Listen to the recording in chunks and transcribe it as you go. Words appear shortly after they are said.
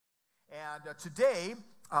And today,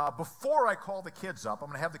 before I call the kids up, I'm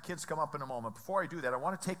going to have the kids come up in a moment. Before I do that, I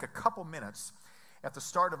want to take a couple minutes at the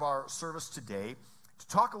start of our service today to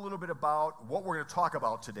talk a little bit about what we're going to talk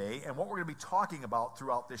about today and what we're going to be talking about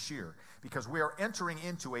throughout this year, because we are entering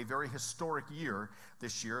into a very historic year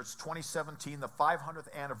this year. It's 2017, the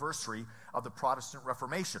 500th anniversary of the Protestant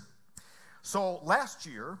Reformation. So last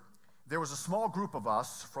year, there was a small group of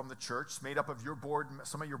us from the church made up of your board,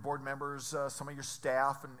 some of your board members, some of your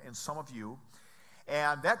staff, and some of you.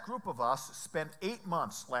 And that group of us spent 8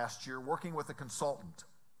 months last year working with a consultant.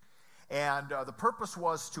 And the purpose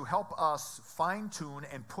was to help us fine-tune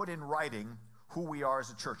and put in writing who we are as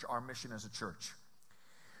a church, our mission as a church.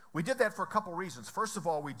 We did that for a couple reasons. First of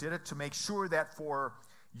all, we did it to make sure that for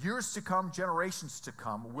years to come, generations to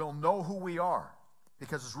come, we'll know who we are,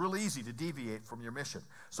 because it's real easy to deviate from your mission.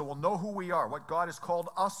 So we'll know who we are, what God has called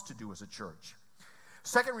us to do as a church.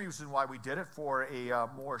 Second reason why we did it for a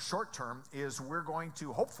more short term is we're going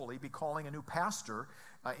to hopefully be calling a new pastor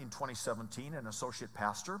in 2017, an associate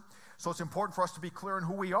pastor. So it's important for us to be clear on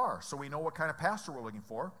who we are, so we know what kind of pastor we're looking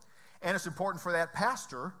for. And it's important for that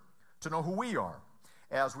pastor to know who we are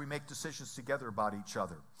as we make decisions together about each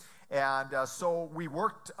other. And so we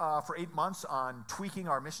worked for 8 months on tweaking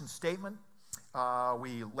our mission statement.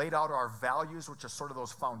 We laid out our values, which are sort of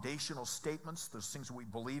those foundational statements, those things we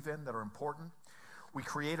believe in that are important. We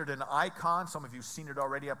created an icon. Some of you have seen it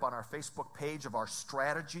already up on our Facebook page of our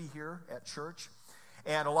strategy here at church.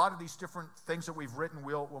 And a lot of these different things that we've written,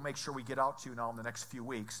 we'll make sure we get out to you now in the next few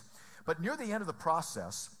weeks. But near the end of the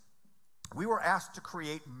process, we were asked to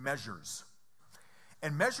create measures.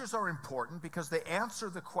 And measures are important because they answer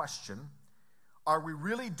the question, are we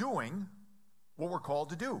really doing what we're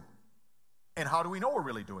called to do? And how do we know we're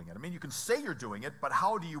really doing it? I mean, you can say you're doing it, but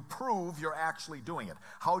how do you prove you're actually doing it?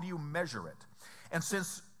 How do you measure it? And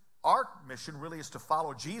since our mission really is to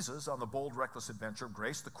follow Jesus on the bold, reckless adventure of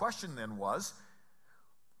grace, the question then was,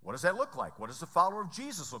 what does that look like? What does a follower of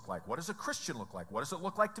Jesus look like? What does a Christian look like? What does it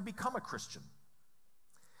look like to become a Christian?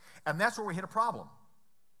 And that's where we hit a problem.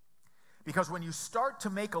 Because when you start to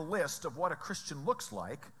make a list of what a Christian looks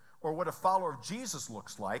like, or what a follower of Jesus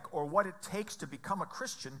looks like, or what it takes to become a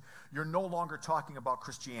Christian, you're no longer talking about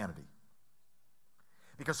Christianity.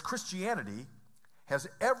 Because Christianity has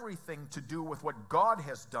everything to do with what God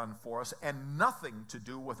has done for us and nothing to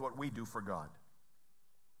do with what we do for God.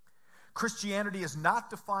 Christianity is not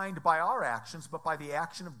defined by our actions, but by the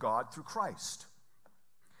action of God through Christ.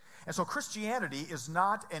 And so Christianity is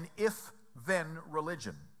not an if-then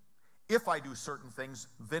religion. If I do certain things,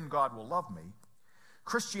 then God will love me.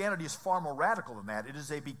 Christianity is far more radical than that. It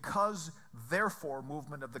is a because, therefore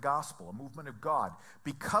movement of the gospel, a movement of God.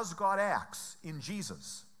 Because God acts in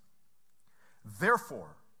Jesus,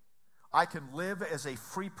 therefore, I can live as a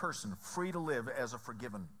free person, free to live as a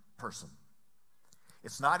forgiven person.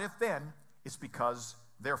 It's not if then, it's because,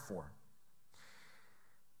 therefore.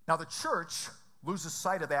 Now, the church loses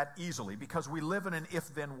sight of that easily because we live in an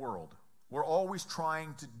if-then world. We're always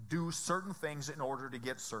trying to do certain things in order to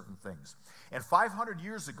get certain things. And 500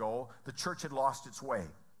 years ago, the church had lost its way.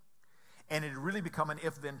 And it had really become an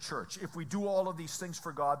if-then church. If we do all of these things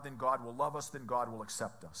for God, then God will love us, then God will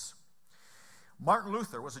accept us. Martin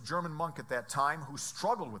Luther was a German monk at that time who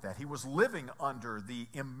struggled with that. He was living under the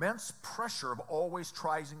immense pressure of always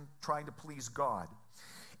trying to please God.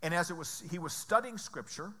 And as he was studying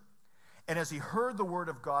Scripture, and as he heard the word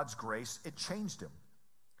of God's grace, it changed him.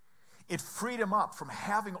 It freed him up from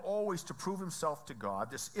having always to prove himself to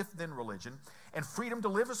God, this if-then religion, and freed him to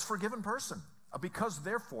live as a forgiven person, a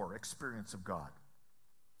because-therefore experience of God.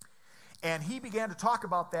 And he began to talk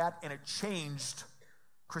about that, and it changed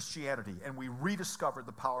Christianity, and we rediscovered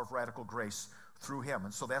the power of radical grace through him.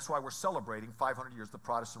 And so that's why we're celebrating 500 years of the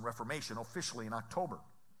Protestant Reformation officially in October.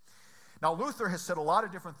 Now, Luther has said a lot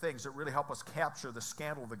of different things that really help us capture the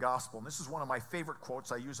scandal of the gospel, and this is one of my favorite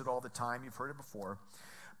quotes. I use it all the time. You've heard it before.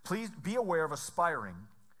 Please be aware of aspiring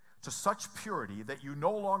to such purity that you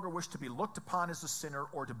no longer wish to be looked upon as a sinner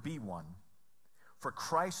or to be one, for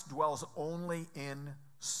Christ dwells only in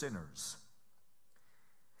sinners.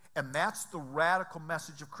 And that's the radical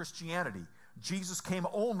message of Christianity. Jesus came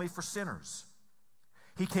only for sinners.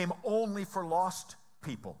 He came only for lost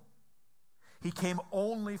people. He came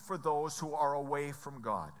only for those who are away from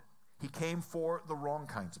God. He came for the wrong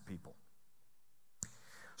kinds of people.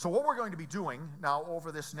 So what we're going to be doing now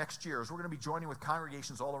over this next year is we're going to be joining with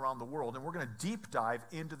congregations all around the world, and we're going to deep dive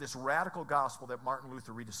into this radical gospel that Martin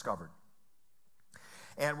Luther rediscovered.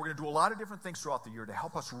 And we're going to do a lot of different things throughout the year to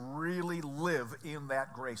help us really live in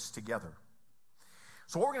that grace together.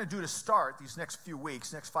 So what we're going to do to start these next few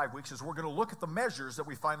weeks, next 5 weeks, is we're going to look at the measures that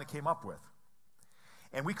we finally came up with.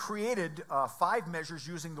 And we created 5 measures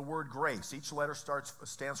using the word grace. Each letter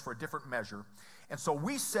stands for a different measure. And so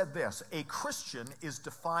we said this: a Christian is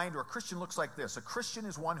defined, or a Christian looks like this. A Christian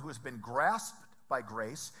is one who has been grasped by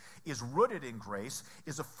grace, is rooted in grace,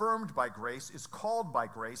 is affirmed by grace, is called by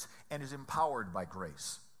grace, and is empowered by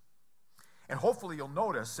grace. And hopefully you'll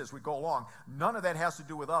notice as we go along, none of that has to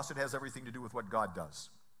do with us. It has everything to do with what God does.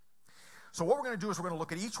 So what we're going to do is we're going to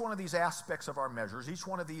look at each one of these aspects of our measures, each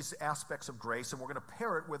one of these aspects of grace, and we're going to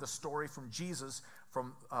pair it with a story from Jesus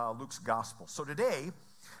from Luke's gospel. So today,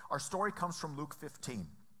 our story comes from Luke 15.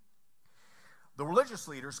 The religious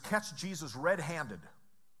leaders catch Jesus red-handed,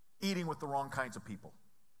 eating with the wrong kinds of people.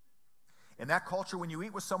 In that culture, when you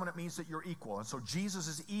eat with someone, it means that you're equal. And so Jesus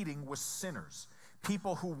is eating with sinners,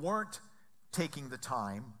 people who weren't taking the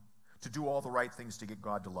time to do all the right things to get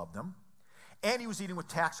God to love them. And he was eating with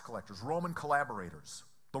tax collectors, Roman collaborators,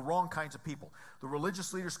 the wrong kinds of people. The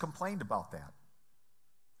religious leaders complained about that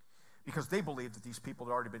because they believed that these people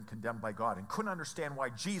had already been condemned by God and couldn't understand why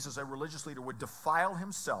Jesus, a religious leader, would defile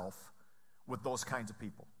himself with those kinds of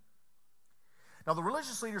people. Now, the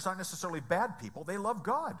religious leaders aren't necessarily bad people. They love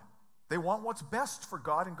God. They want what's best for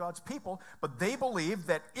God and God's people, but they believe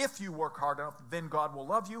that if you work hard enough, then God will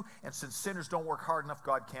love you, and since sinners don't work hard enough,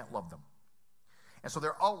 God can't love them. And so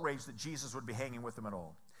they're outraged that Jesus would be hanging with them at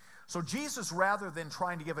all. So Jesus, rather than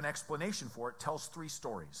trying to give an explanation for it, tells 3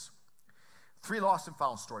 stories. 3 lost and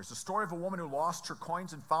found stories. The story of a woman who lost her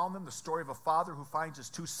coins and found them, the story of a father who finds his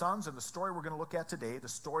 2 sons, and the story we're going to look at today, the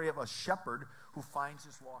story of a shepherd who finds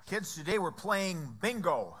his lost sheep. Kids, today we're playing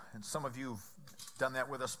bingo, and some of you have done that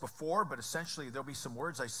with us before, but essentially there'll be some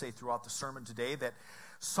words I say throughout the sermon today that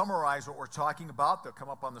summarize what we're talking about. They'll come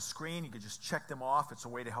up on the screen. You can just check them off. It's a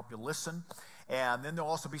way to help you listen. And then there'll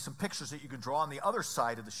also be some pictures that you can draw on the other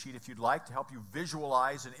side of the sheet if you'd like to help you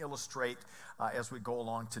visualize and illustrate as we go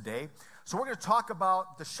along today. So we're going to talk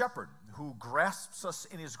about the shepherd who grasps us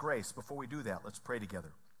in his grace. Before we do that, let's pray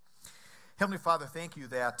together. Heavenly Father, thank you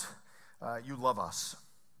that you love us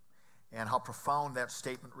and how profound that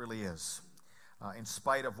statement really is. In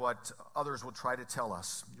spite of what others will try to tell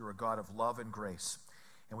us, you're a God of love and grace.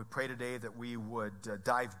 And we pray today that we would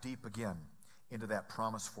dive deep again into that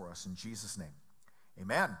promise for us in Jesus' name.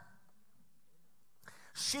 Amen.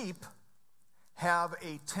 Sheep have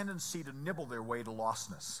a tendency to nibble their way to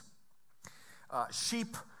lostness.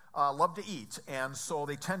 Sheep love to eat, and so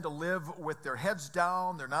they tend to live with their heads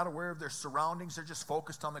down. They're not aware of their surroundings. They're just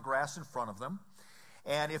focused on the grass in front of them.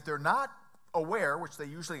 And if they're not aware, which they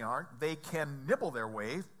usually aren't, they can nibble their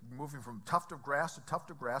way, moving from tuft of grass to tuft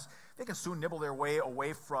of grass. They can soon nibble their way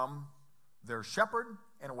away from their shepherd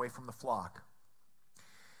and away from the flock.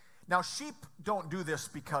 Now, sheep don't do this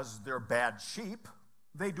because they're bad sheep.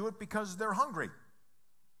 They do it because they're hungry.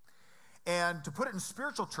 And to put it in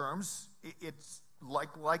spiritual terms, it's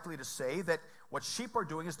likely to say that what sheep are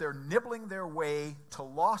doing is they're nibbling their way to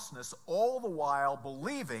lostness, all the while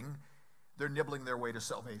believing they're nibbling their way to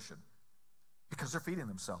salvation because they're feeding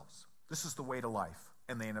themselves. This is the way to life,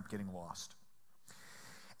 and they end up getting lost.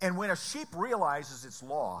 And when a sheep realizes it's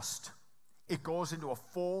lost, it goes into a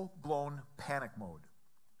full-blown panic mode.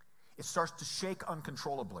 It starts to shake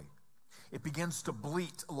uncontrollably. It begins to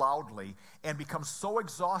bleat loudly and becomes so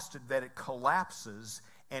exhausted that it collapses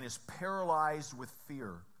and is paralyzed with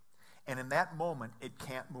fear. And in that moment, it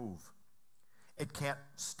can't move. It can't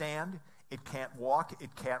stand. It can't walk.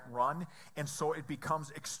 It can't run. And so it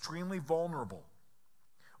becomes extremely vulnerable.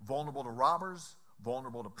 Vulnerable to robbers,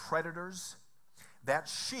 vulnerable to predators. That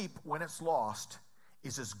sheep, when it's lost,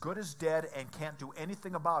 is as good as dead and can't do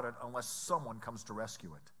anything about it unless someone comes to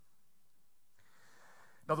rescue it.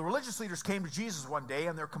 Now, the religious leaders came to Jesus one day,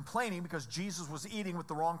 and they're complaining because Jesus was eating with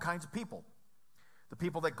the wrong kinds of people. The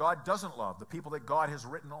people that God doesn't love, the people that God has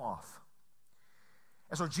written off.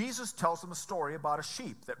 And so Jesus tells them a story about a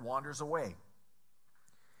sheep that wanders away.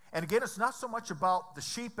 And again, it's not so much about the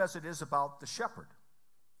sheep as it is about the shepherd.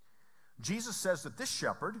 Jesus says that this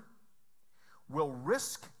shepherd will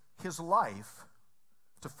risk his life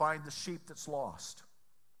to find the sheep that's lost.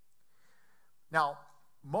 Now,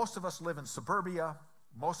 most of us live in suburbia.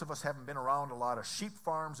 Most of us haven't been around a lot of sheep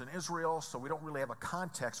farms in Israel, so we don't really have a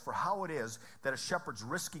context for how it is that a shepherd's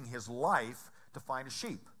risking his life to find a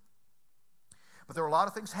sheep. But there are a lot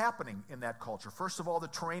of things happening in that culture. First of all, the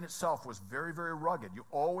terrain itself was very, very rugged. You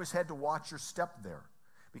always had to watch your step there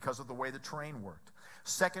because of the way the terrain worked.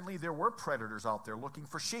 Secondly, there were predators out there looking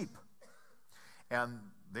for sheep. And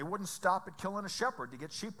they wouldn't stop at killing a shepherd to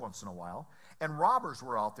get sheep once in a while. And robbers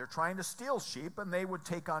were out there trying to steal sheep, and they would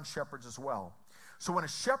take on shepherds as well. So when a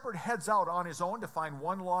shepherd heads out on his own to find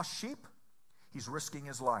one lost sheep, he's risking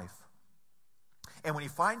his life. And when he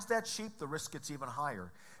finds that sheep, the risk gets even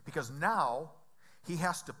higher, because now he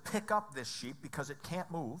has to pick up this sheep because it can't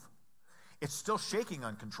move. It's still shaking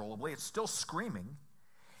uncontrollably. It's still screaming.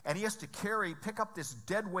 And he has to pick up this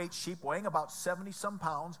dead weight sheep weighing about 70-some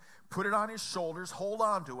pounds, put it on his shoulders, hold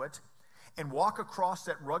on to it, and walk across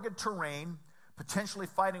that rugged terrain, potentially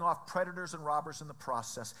fighting off predators and robbers in the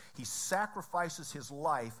process. He sacrifices his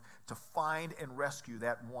life to find and rescue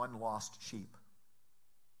that one lost sheep.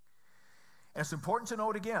 And it's important to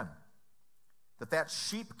note again that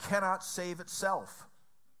sheep cannot save itself.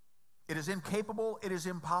 It is incapable, it is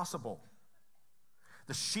impossible.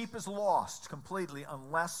 The sheep is lost completely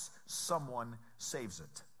unless someone saves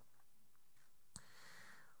it.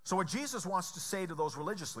 So what Jesus wants to say to those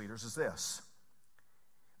religious leaders is this: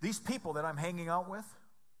 these people that I'm hanging out with,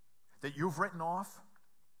 that you've written off,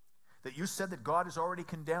 that you said that God has already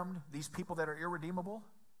condemned, these people that are irredeemable,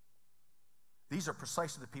 these are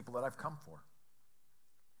precisely the people that I've come for.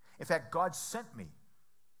 In fact, God sent me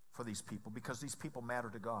for these people because these people matter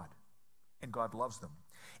to God, and God loves them.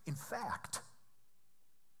 In fact,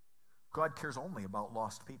 God cares only about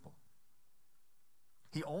lost people.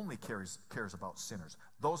 He only cares about sinners.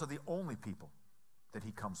 Those are the only people that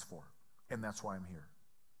he comes for, and that's why I'm here.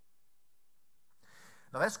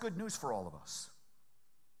 Now, that's good news for all of us,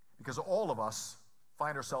 because all of us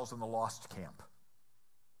find ourselves in the lost camp.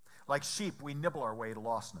 Like sheep, we nibble our way to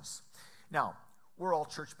lostness. Now, we're all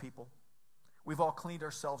church people. We've all cleaned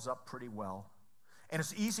ourselves up pretty well. And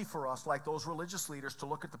it's easy for us, like those religious leaders, to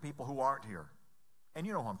look at the people who aren't here. And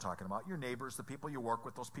you know who I'm talking about. Your neighbors, the people you work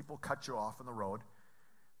with, those people who cut you off on the road.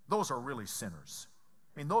 Those are really sinners.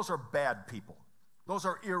 I mean, those are bad people. Those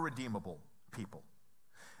are irredeemable people.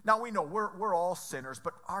 Now, we know we're all sinners,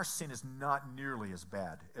 but our sin is not nearly as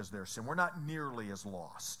bad as their sin. We're not nearly as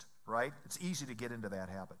lost, right? It's easy to get into that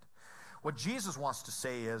habit. What Jesus wants to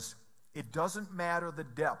say is, it doesn't matter the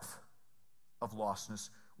depth of lostness.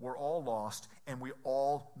 We're all lost, and we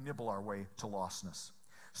all nibble our way to lostness.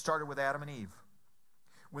 Started with Adam and Eve,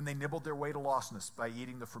 when they nibbled their way to lostness by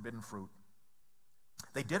eating the forbidden fruit.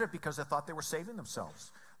 They did it because they thought they were saving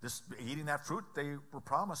themselves. Eating that fruit, they were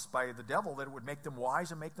promised by the devil that it would make them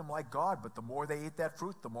wise and make them like God. But the more they ate that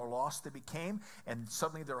fruit, the more lost they became, and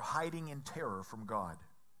suddenly they're hiding in terror from God,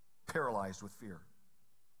 paralyzed with fear.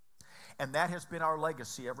 And that has been our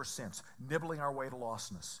legacy ever since, nibbling our way to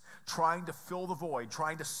lostness, trying to fill the void,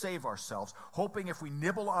 trying to save ourselves, hoping if we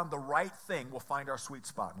nibble on the right thing, we'll find our sweet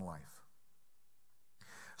spot in life.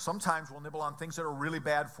 Sometimes we'll nibble on things that are really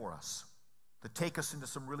bad for us, that take us into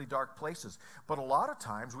some really dark places. But a lot of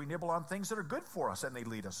times we nibble on things that are good for us, and they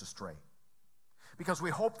lead us astray, because we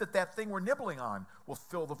hope that that thing we're nibbling on will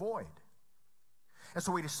fill the void. And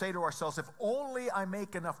so we just say to ourselves, if only I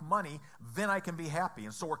make enough money, then I can be happy.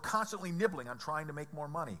 And so we're constantly nibbling on trying to make more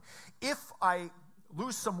money. If I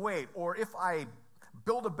lose some weight, or if I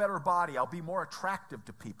build a better body, I'll be more attractive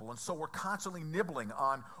to people. And so we're constantly nibbling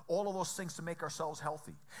on all of those things to make ourselves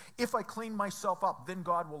healthy. If I clean myself up, then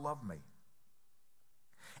God will love me.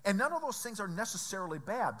 And none of those things are necessarily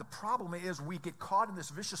bad. The problem is we get caught in this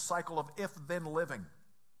vicious cycle of if-then living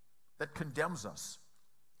that condemns us.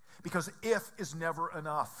 Because if is never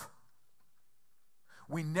enough.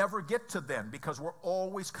 We never get to then, because we're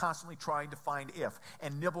always constantly trying to find if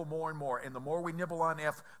and nibble more and more. And the more we nibble on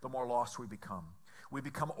if, the more lost we become. We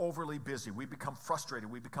become overly busy. We become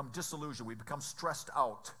frustrated. We become disillusioned. We become stressed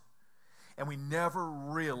out. And we never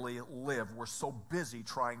really live. We're so busy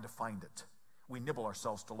trying to find it. We nibble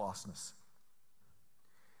ourselves to lostness.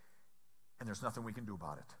 And there's nothing we can do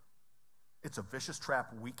about it. It's a vicious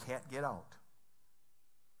trap we can't get out.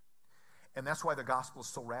 And that's why the gospel is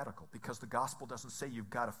so radical, because the gospel doesn't say you've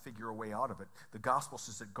got to figure a way out of it. The gospel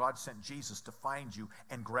says that God sent Jesus to find you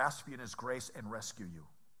and grasp you in his grace and rescue you.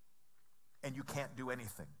 And you can't do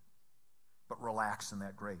anything but relax in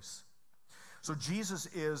that grace. So Jesus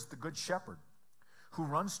is the good shepherd who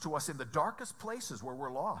runs to us in the darkest places where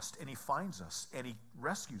we're lost, and he finds us and he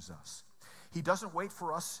rescues us. He doesn't wait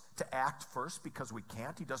for us to act first because we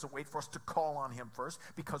can't. He doesn't wait for us to call on him first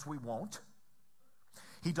because we won't.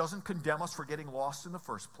 He doesn't condemn us for getting lost in the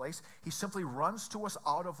first place. He simply runs to us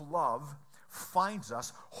out of love, finds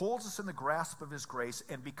us, holds us in the grasp of his grace,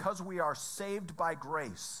 and because we are saved by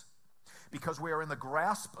grace, because we are in the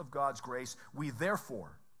grasp of God's grace, we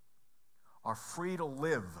therefore are free to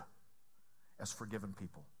live as forgiven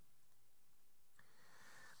people.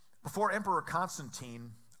 Before Emperor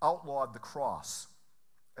Constantine outlawed the cross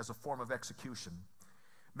as a form of execution,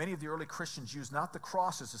 many of the early Christians used not the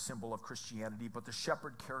cross as a symbol of Christianity, but the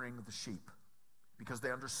shepherd carrying the sheep, because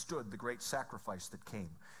they understood the great sacrifice that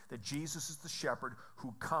came, that Jesus is the shepherd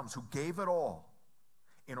who comes, who gave it all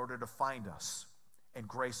in order to find us and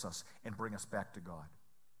grace us and bring us back to God.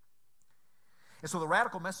 And so the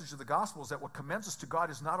radical message of the gospel is that what commends us to God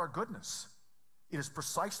is not our goodness. It is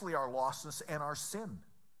precisely our lostness and our sin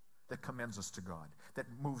that commends us to God, that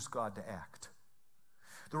moves God to act.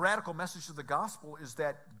 The radical message of the gospel is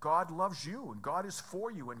that God loves you, and God is for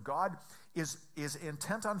you, and God is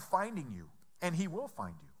intent on finding you, and he will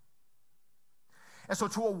find you. And so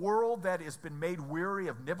to a world that has been made weary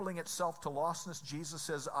of nibbling itself to lostness, Jesus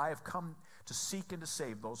says, I have come to seek and to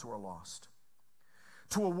save those who are lost.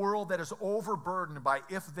 To a world that is overburdened by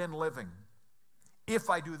if-then living, if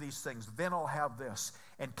I do these things, then I'll have this,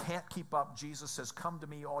 and can't keep up, Jesus says, come to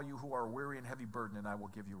me, all you who are weary and heavy burdened, and I will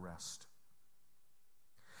give you rest.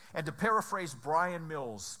 And to paraphrase Brian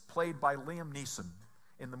Mills, played by Liam Neeson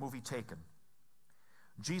in the movie Taken,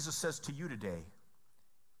 Jesus says to you today,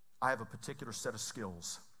 I have a particular set of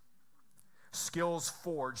skills. Skills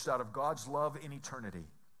forged out of God's love in eternity.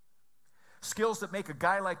 Skills that make a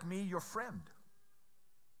guy like me your friend.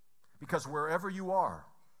 Because wherever you are,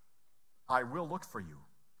 I will look for you.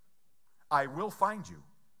 I will find you.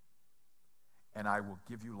 And I will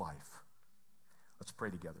give you life. Let's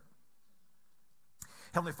pray together.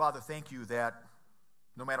 Heavenly Father, thank you that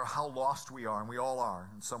no matter how lost we are, and we all are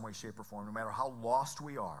in some way, shape, or form, no matter how lost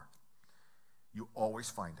we are, you always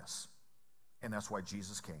find us. And that's why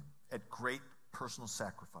Jesus came, at great personal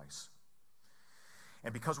sacrifice.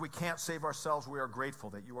 And because we can't save ourselves, we are grateful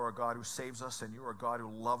that you are a God who saves us, and you are a God who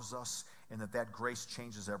loves us, and that grace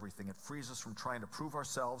changes everything. It frees us from trying to prove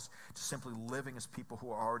ourselves to simply living as people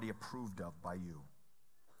who are already approved of by you.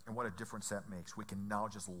 And what a difference that makes. We can now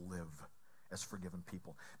just live as forgiven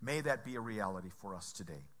people. May that be a reality for us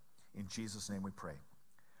today. In Jesus' name we pray.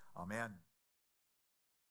 Amen.